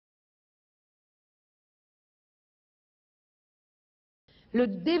Le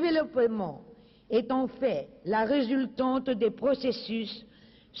développement est en fait la résultante des processus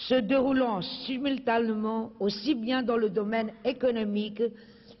se déroulant simultanément aussi bien dans le domaine économique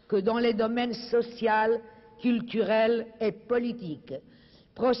que dans les domaines social, culturel et politique.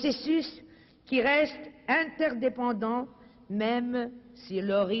 Processus qui restent interdépendants même si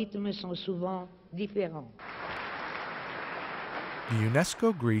leurs rythmes sont souvent différents. The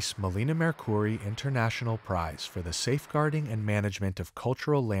UNESCO-Greece Melina Mercouri International Prize for the Safeguarding and Management of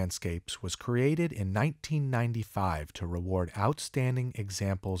Cultural Landscapes was created in 1995 to reward outstanding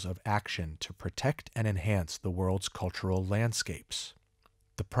examples of action to protect and enhance the world's cultural landscapes.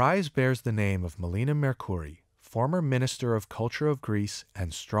 The prize bears the name of Melina Mercouri, former Minister of Culture of Greece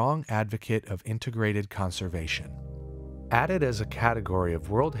and strong advocate of integrated conservation. Added as a category of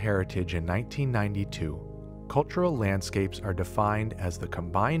World Heritage in 1992, cultural landscapes are defined as the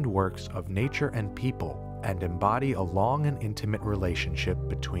combined works of nature and people and embody a long and intimate relationship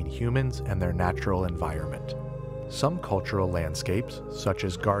between humans and their natural environment. Some cultural landscapes, such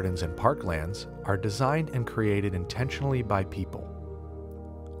as gardens and parklands, are designed and created intentionally by people.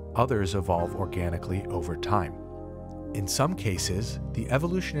 Others evolve organically over time. In some cases, the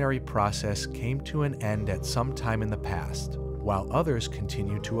evolutionary process came to an end at some time in the past, while others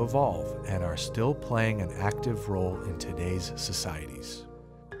continue to evolve and are still playing an active role in today's societies.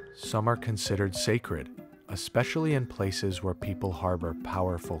 Some are considered sacred, especially in places where people harbor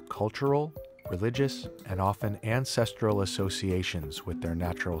powerful cultural, religious, and often ancestral associations with their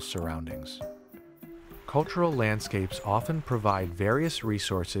natural surroundings. Cultural landscapes often provide various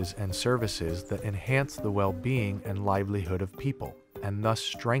resources and services that enhance the well-being and livelihood of people, and thus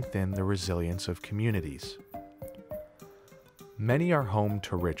strengthen the resilience of communities. Many are home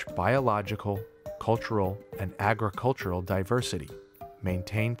to rich biological, cultural, and agricultural diversity,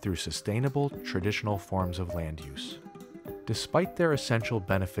 maintained through sustainable traditional forms of land use. Despite their essential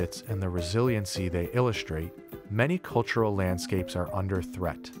benefits and the resiliency they illustrate, many cultural landscapes are under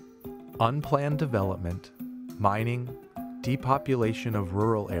threat. Unplanned development, mining, depopulation of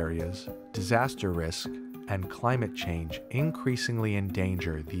rural areas, disaster risk, and climate change increasingly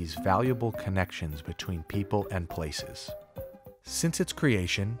endanger these valuable connections between people and places. Since its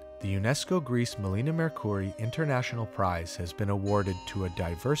creation, the UNESCO-Greece Melina Mercouri International Prize has been awarded to a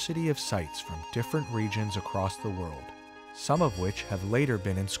diversity of sites from different regions across the world, some of which have later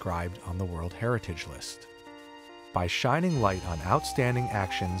been inscribed on the World Heritage List. By shining light on outstanding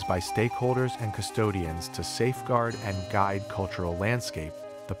actions by stakeholders and custodians to safeguard and guide cultural landscape,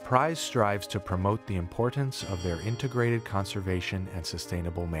 the prize strives to promote the importance of their integrated conservation and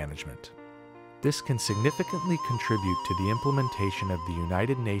sustainable management. This can significantly contribute to the implementation of the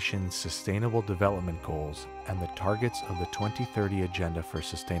United Nations Sustainable Development Goals and the targets of the 2030 Agenda for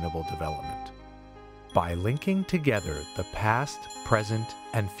Sustainable Development. By linking together the past, present,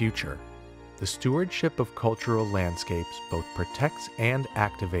 and future, the stewardship of cultural landscapes both protects and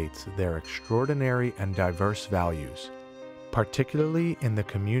activates their extraordinary and diverse values, particularly in the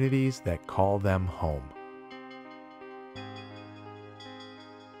communities that call them home.